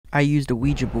I used a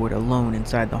Ouija board alone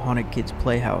inside the haunted kid's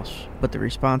playhouse, but the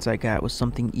response I got was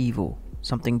something evil,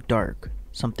 something dark,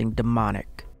 something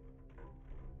demonic.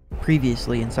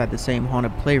 Previously, inside the same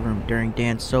haunted playroom during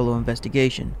Dan's solo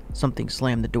investigation, something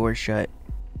slammed the door shut.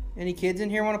 Any kids in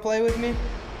here want to play with me?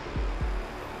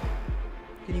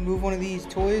 Can you move one of these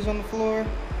toys on the floor?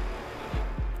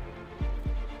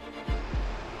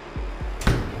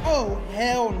 Oh,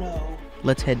 hell no.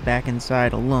 Let's head back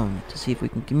inside alone to see if we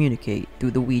can communicate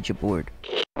through the Ouija board.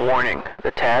 Warning,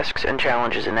 the tasks and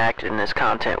challenges enacted in this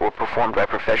content were performed by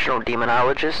professional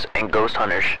demonologists and ghost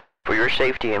hunters. For your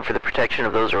safety and for the protection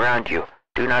of those around you,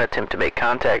 do not attempt to make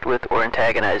contact with or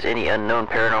antagonize any unknown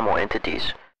paranormal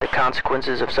entities. The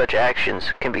consequences of such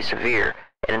actions can be severe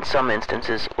and in some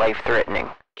instances life-threatening.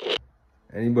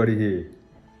 Anybody here?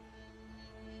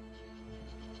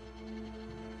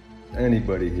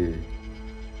 Anybody here?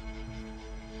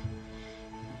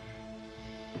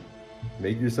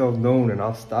 Make yourself known and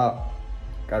I'll stop.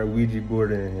 Got a Ouija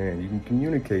board in hand. You can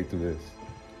communicate through this.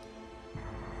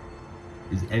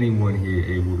 Is anyone here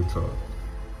able to talk?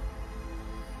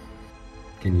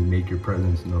 Can you make your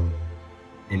presence known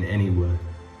in any way?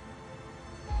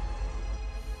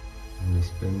 I'm gonna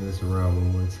spin this around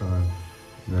one more time,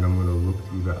 and then I'm gonna look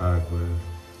through the eyeglass.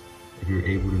 If you're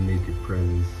able to make your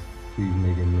presence, please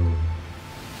make it known.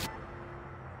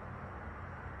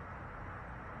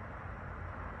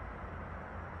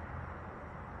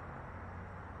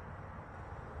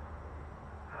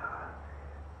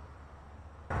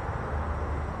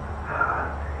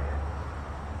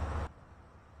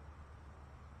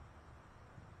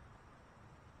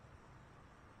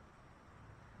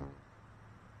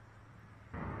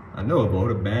 I know of all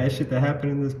the bad shit that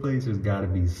happened in this place, there's gotta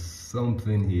be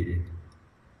something here.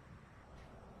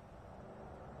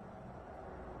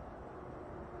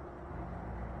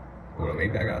 Well,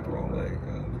 maybe I got the wrong way.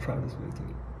 We'll try this way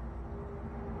too.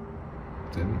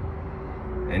 Timmy?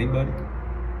 Anybody?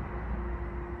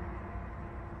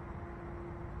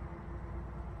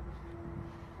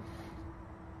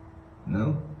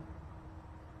 No?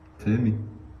 Timmy?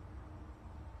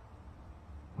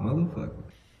 Motherfucker.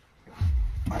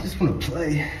 I just want to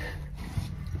play.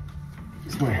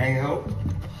 Just want to hang out.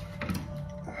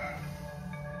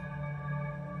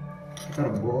 I got a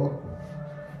ball.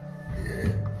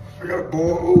 Yeah, I got a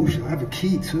ball. Oh, shit, I have a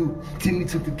key too. Timmy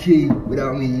took the key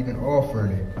without me even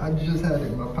offering it. I just had it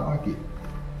in my pocket.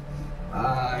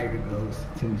 Ah, here it goes.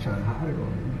 Timmy trying to hide it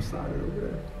on me. You saw it over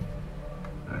there.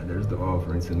 All right, there's the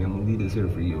offering, Timmy. I'm gonna leave this here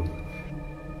for you.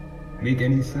 Make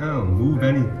any sound, move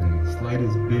anything,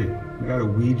 slightest bit. We got a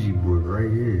Ouija board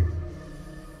right here.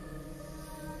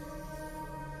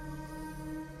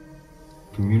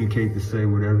 Communicate to say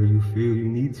whatever you feel you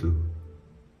need to.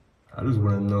 I just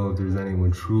want to know if there's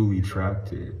anyone truly trapped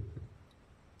here.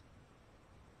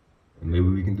 And maybe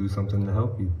we can do something to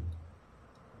help you.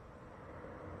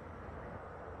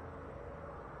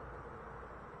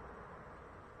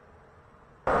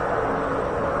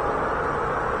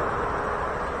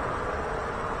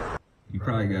 You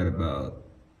probably got about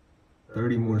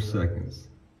 30 more seconds,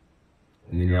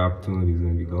 and then your opportunity is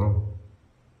gonna be gone.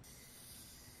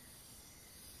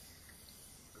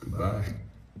 Goodbye.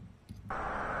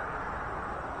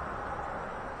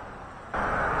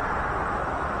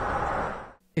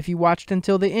 If you watched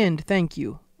until the end, thank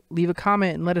you. Leave a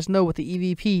comment and let us know what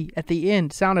the EVP at the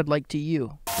end sounded like to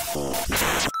you.